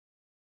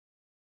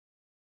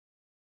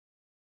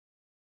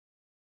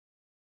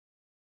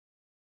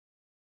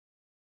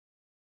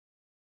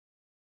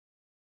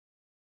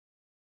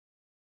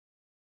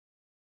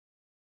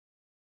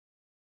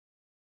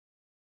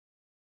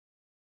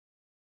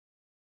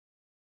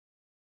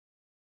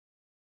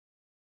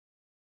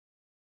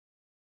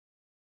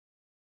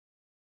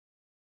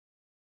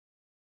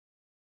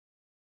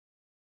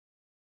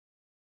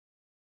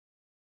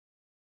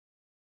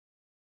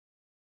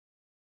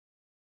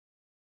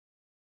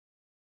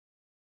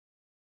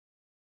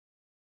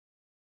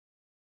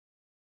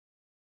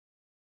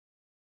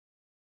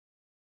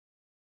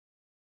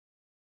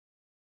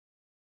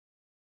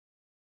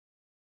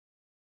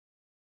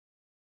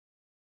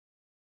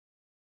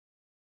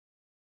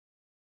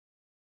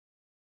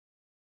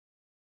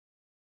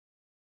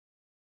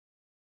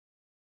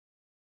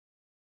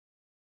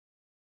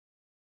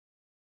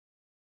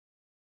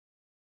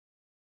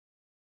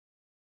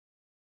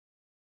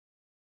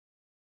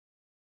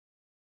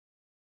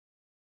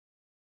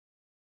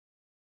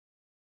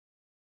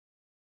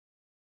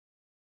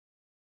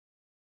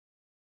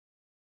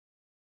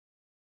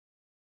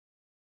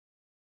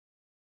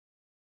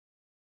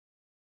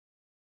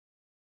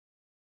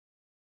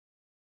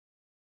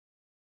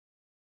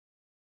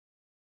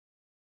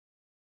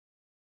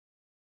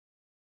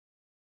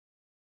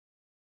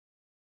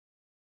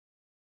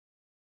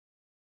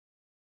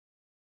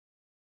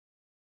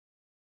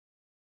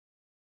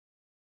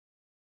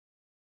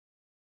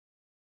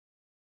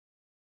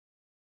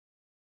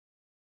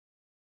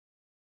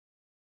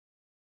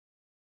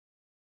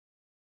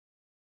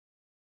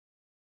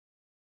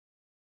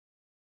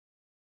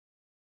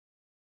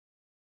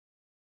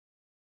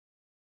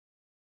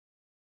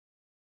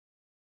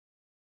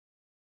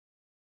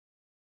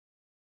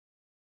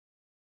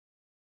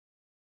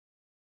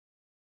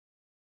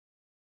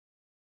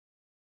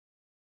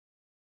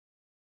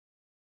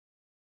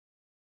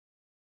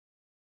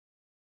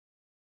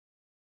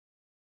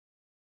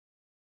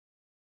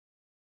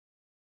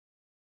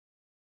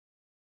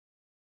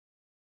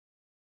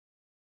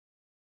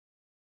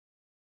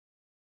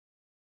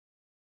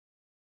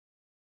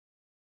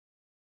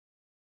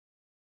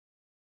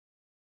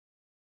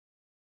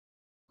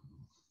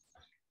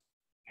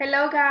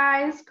Hello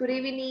guys, good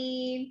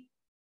evening.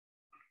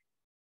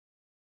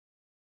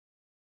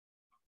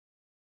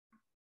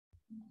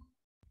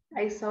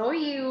 I saw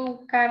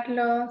you,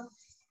 Carlos.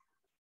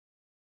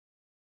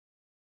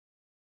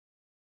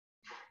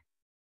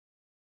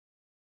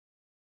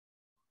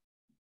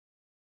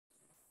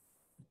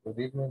 Good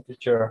evening,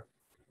 teacher.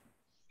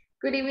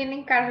 Good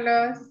evening,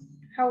 Carlos.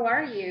 How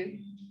are you?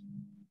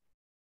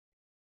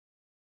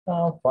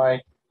 I'm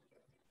fine.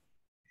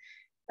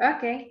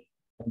 Okay.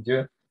 And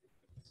you?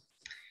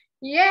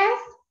 Yes.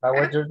 How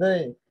was your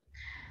day?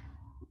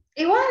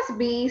 It was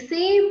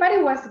busy, but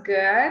it was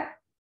good.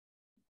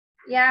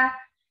 Yeah,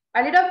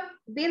 a little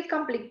bit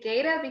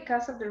complicated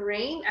because of the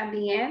rain at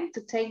the end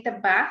to take the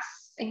bus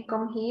and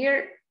come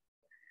here.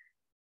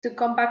 To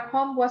come back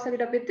home was a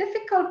little bit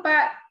difficult,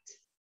 but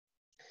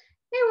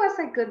it was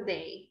a good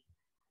day.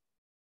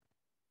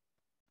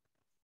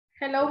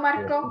 Hello,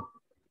 Marco.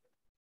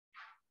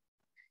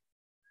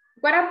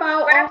 What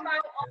about?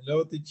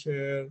 Hello,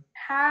 teacher.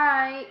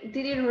 Hi,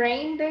 did it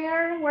rain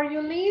there where you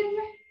live?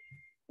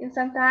 In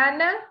Santa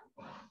Ana?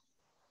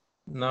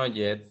 Not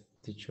yet,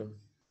 teacher.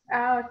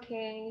 Ah,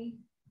 okay.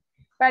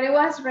 But it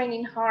was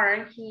raining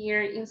hard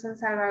here in San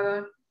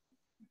Salvador.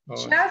 Oh,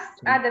 Just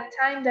at the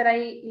time that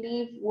I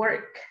leave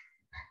work.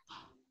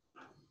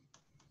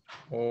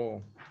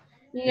 Oh.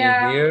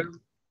 Yeah.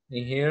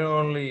 In here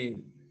only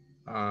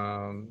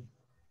a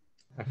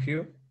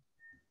few.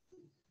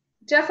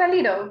 Just a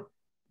little.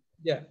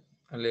 Yeah,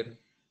 a little.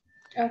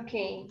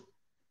 Okay.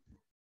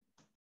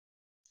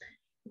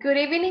 Good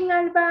evening,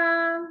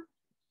 Alba.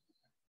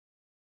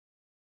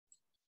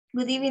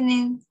 Good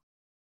evening.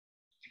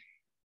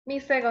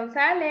 Mr.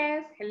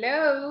 Gonzalez,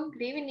 hello,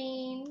 good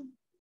evening.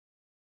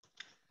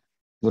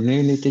 Good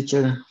evening,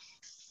 teacher.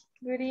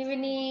 Good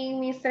evening,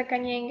 Mr.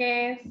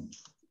 Cañengues.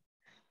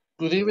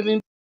 Good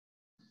evening.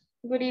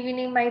 Good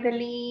evening,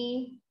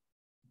 Maideli.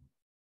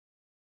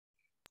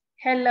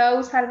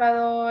 Hello,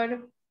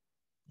 Salvador.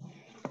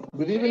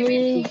 Good Good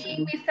evening.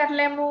 evening, Mr.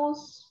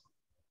 Lemus.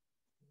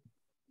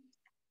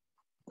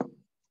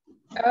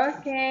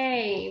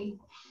 Okay.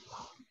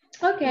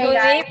 Okay, Good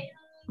guys.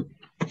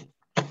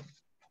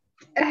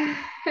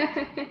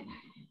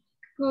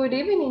 Good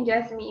evening,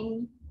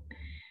 Jasmine.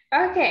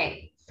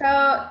 Okay, so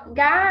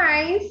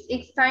guys,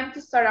 it's time to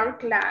start our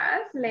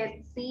class.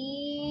 Let's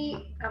see.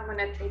 I'm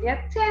gonna take the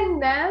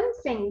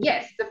attendance, and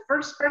yes, the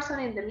first person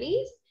in the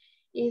list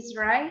is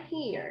right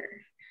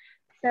here.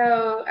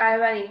 So,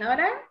 Alba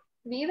Dinora,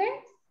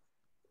 Vives.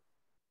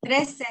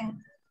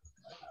 Present.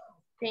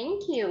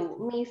 Thank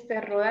you.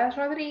 Mr. Rodas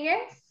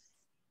Rodríguez.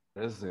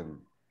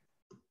 Present.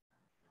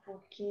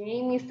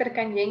 Okay, Mr.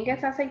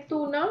 Canyengues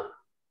Aceituno.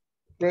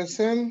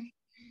 Present.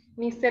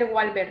 Mr.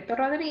 Gualberto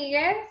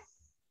Rodríguez.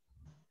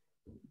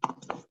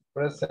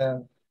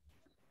 Present.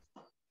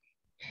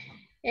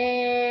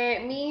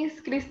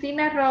 Miss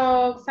Cristina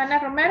Roxana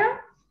Romero.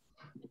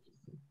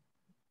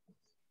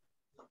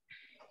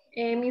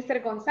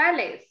 Mr.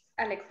 González,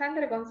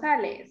 Alexander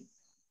González.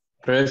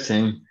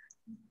 Present.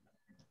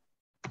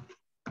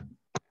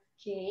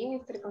 Okay,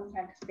 Mr.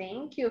 González,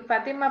 thank you.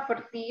 Fátima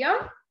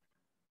Portillo.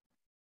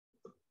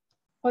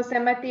 José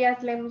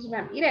Matías Lemus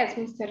Ramírez,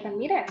 Mr.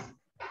 Ramírez.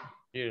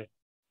 Here.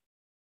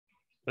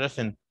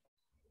 Present.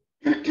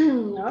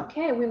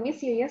 Okay, we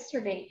missed you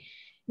yesterday.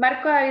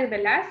 Marco David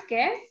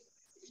Velázquez.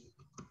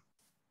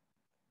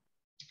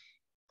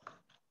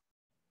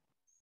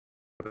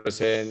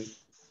 Present.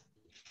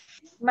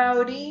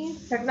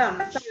 Mauricio, perdón,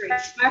 sorry.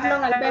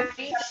 Marlon Alberto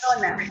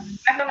Cardona.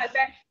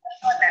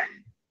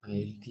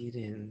 I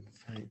didn't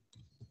find.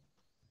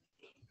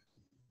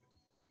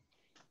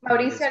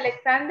 Mauricio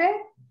Alexander.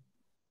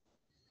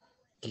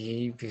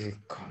 ¿Qué? Pues,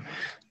 ¿cómo?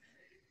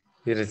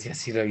 Pero si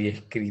así lo había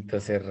escrito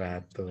hace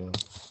rato.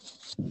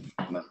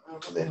 No,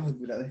 déjame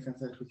ir a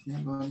descansar.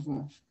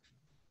 Vamos.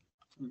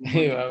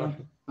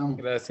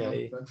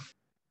 Gracias.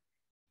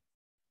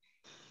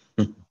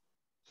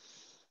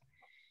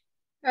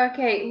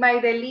 Ok,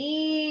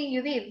 Maideli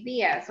Judith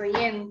Díaz,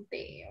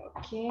 oyente.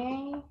 Ok.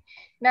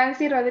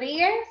 Nancy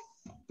Rodríguez.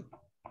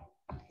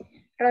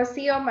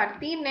 Rocío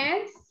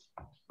Martínez.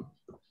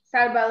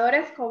 Salvador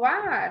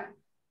Escobar.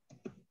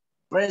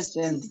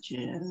 Present.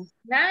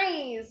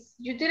 Nice.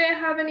 You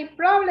didn't have any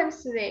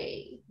problems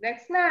today.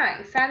 That's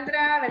nice.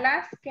 Sandra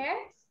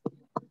Velázquez.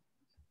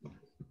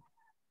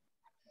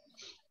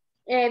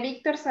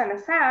 Víctor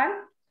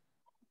Salazar.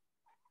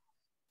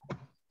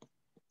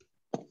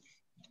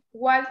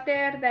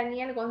 Walter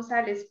Daniel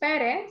González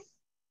Pérez.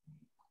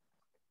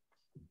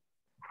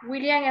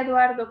 William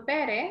Eduardo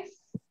Pérez.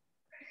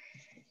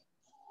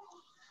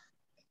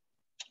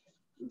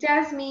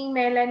 Jasmine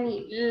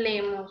Melanie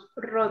Lemos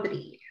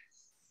Rodríguez.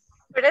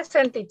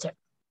 Present, teacher.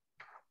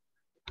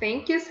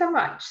 Thank you so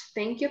much.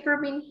 Thank you for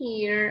being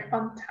here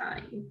on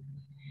time.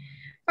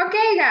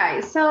 Okay,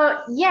 guys.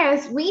 So,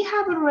 yes, we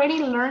have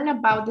already learned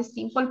about the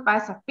simple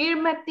past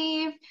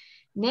affirmative,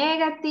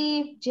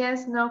 negative,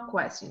 yes, no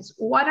questions.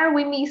 What are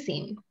we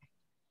missing?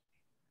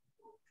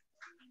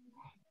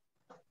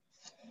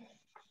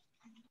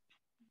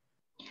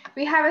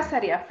 We have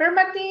studied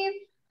affirmative,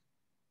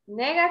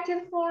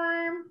 Negative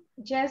form,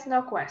 yes,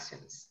 no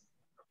questions.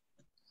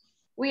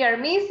 We are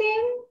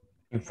missing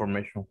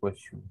Information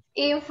question.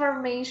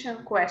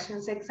 information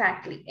questions,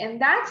 exactly.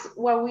 And that's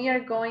what we are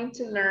going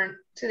to learn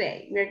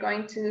today. We're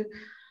going to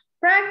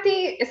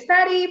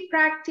study,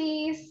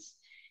 practice,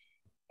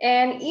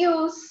 and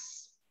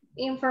use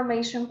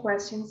information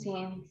questions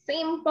in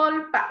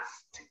simple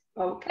past,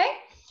 okay?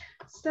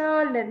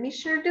 So let me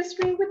share the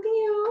screen with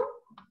you.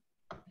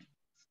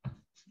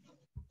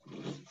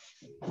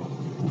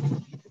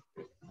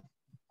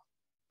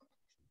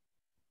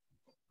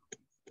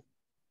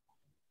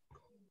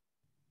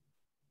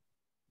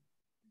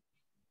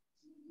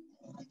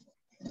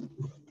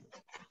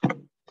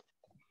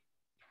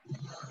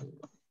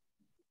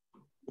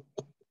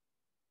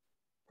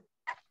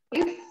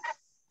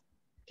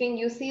 Can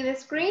you see the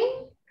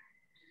screen?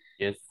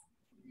 Yes.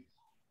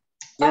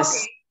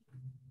 Yes.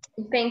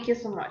 Okay. Thank you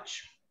so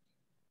much.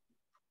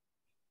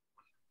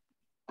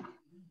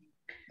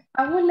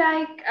 I would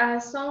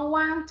like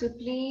someone to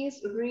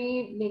please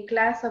read the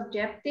class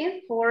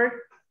objective for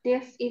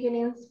this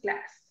evening's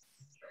class.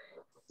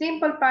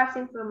 Simple past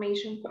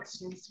information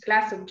questions.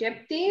 Class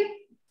objective.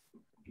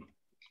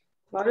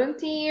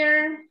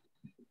 Volunteer.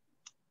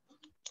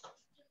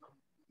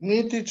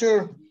 Me,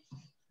 teacher.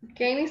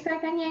 Okay, Mr.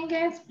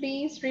 Cañengues,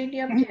 please read the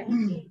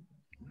objective.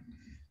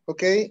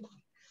 Okay.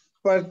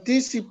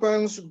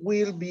 Participants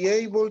will be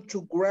able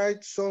to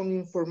write some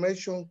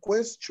information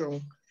question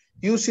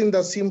using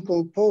the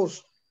simple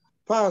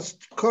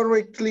past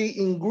correctly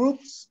in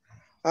groups,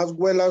 as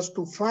well as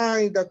to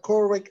find the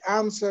correct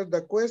answer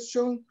the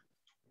question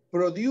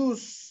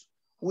produced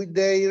with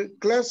their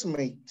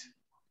classmate.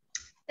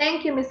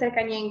 Thank you, Mr.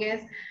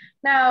 Cañengues.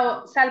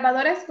 Now,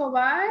 Salvador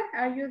Escobar,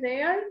 are you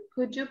there?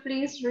 Could you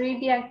please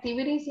read the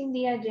activities in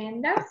the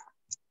agenda?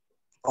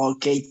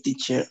 Okay,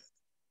 teacher.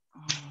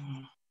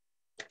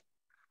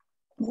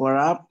 What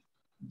up?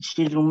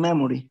 Children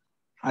memory.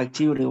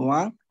 Activity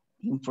 1,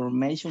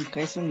 information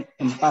question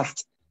and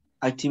past.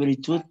 Activity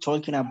 2,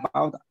 talking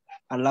about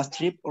a last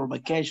trip or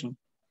vacation.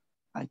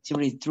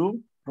 Activity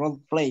 2, role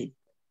play.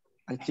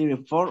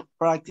 Activity 4,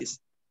 practice.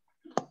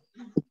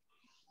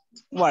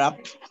 What up?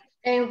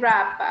 And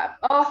wrap up.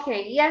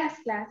 Okay, yes,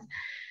 class.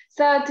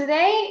 So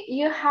today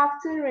you have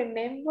to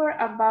remember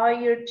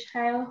about your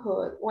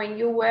childhood when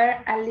you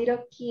were a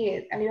little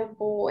kid, a little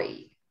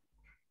boy.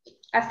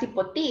 A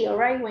cipotillo,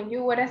 right? When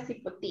you were a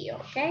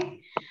cipotillo,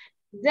 okay?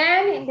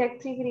 Then in the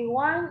activity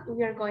 1,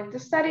 we are going to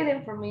study the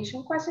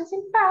information questions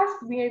in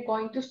past. We are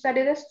going to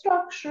study the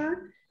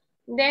structure.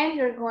 Then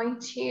you're going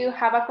to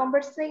have a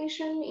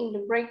conversation in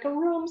the breakout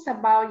rooms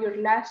about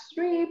your last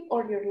trip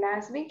or your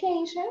last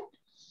vacation.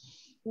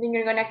 Then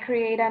you're gonna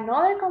create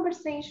another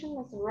conversation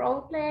as a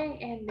role play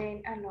and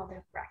then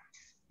another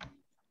practice.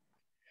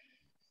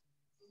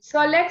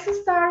 So let's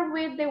start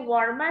with the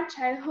warm-up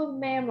childhood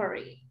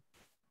memory.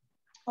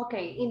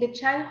 Okay, in the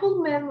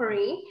childhood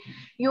memory,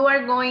 you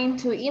are going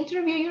to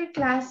interview your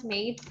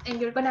classmates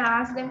and you're gonna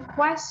ask them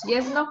questions,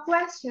 yes, no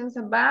questions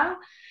about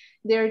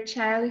their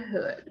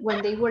childhood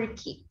when they were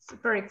kids.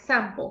 For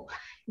example,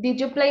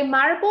 did you play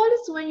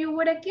marbles when you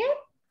were a kid?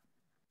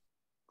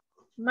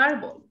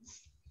 Marbles.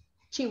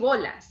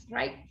 Chibolas,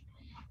 right?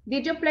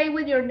 Did you play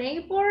with your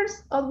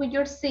neighbors or with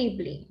your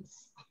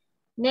siblings?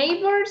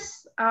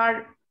 Neighbors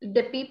are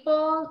the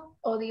people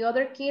or the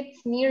other kids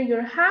near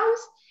your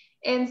house,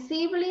 and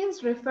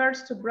siblings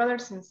refers to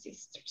brothers and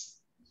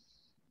sisters.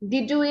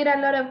 Did you eat a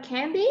lot of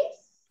candies?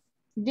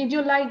 Did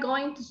you like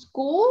going to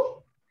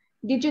school?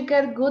 Did you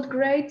get good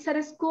grades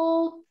at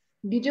school?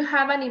 Did you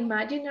have an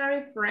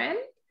imaginary friend?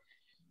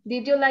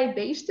 Did you like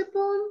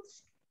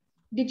vegetables?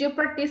 Did you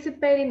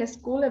participate in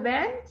school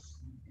events?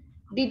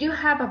 Did you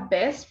have a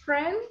best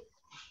friend?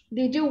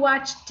 Did you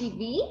watch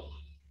TV?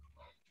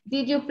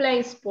 Did you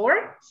play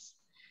sports?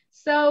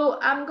 So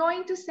I'm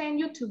going to send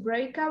you to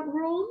breakout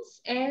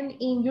rooms, and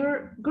in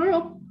your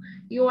group,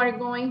 you are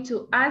going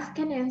to ask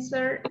and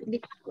answer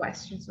the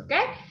questions,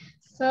 okay?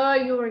 So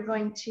you are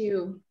going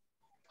to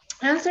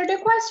answer the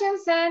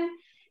questions and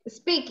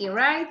speaking,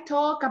 right?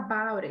 Talk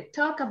about it.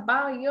 Talk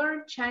about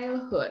your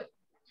childhood.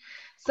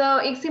 So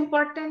it's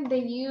important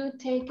that you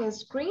take a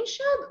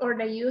screenshot or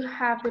that you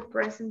have the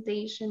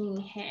presentation in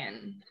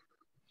hand.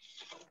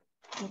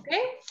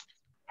 Okay?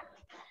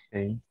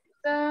 Okay.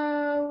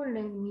 So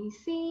let me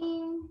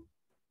see.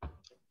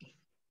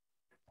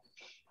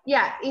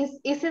 Yeah,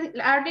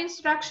 are the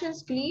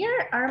instructions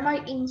clear? Are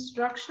my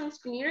instructions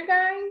clear,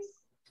 guys?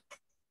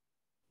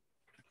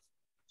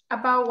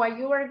 About what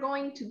you are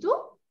going to do?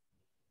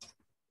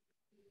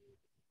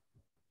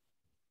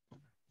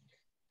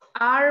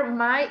 Are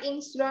my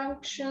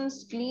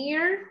instructions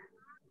clear?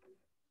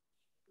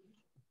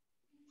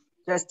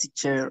 Yes,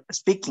 teacher,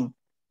 speaking.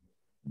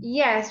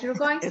 Yes, you're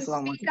going to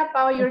speak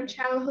about your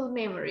childhood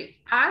memory.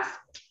 Ask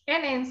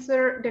and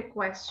answer the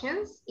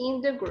questions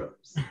in the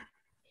groups.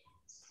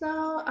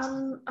 So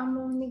I'm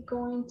only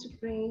going to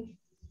break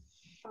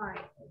 5.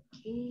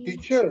 Okay.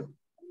 Teacher.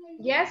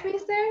 Yes,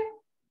 mister?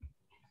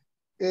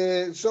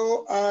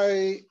 So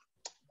I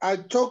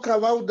talk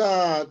about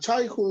the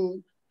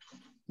childhood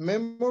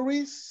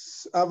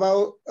memories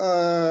about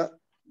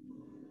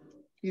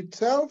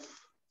itself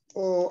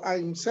or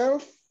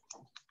himself,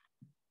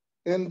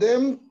 and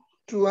then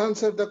to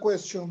answer the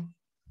question.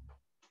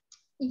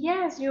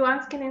 Yes, you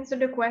ask and answer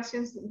the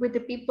questions with the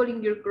people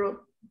in your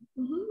group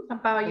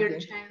about your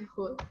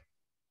childhood.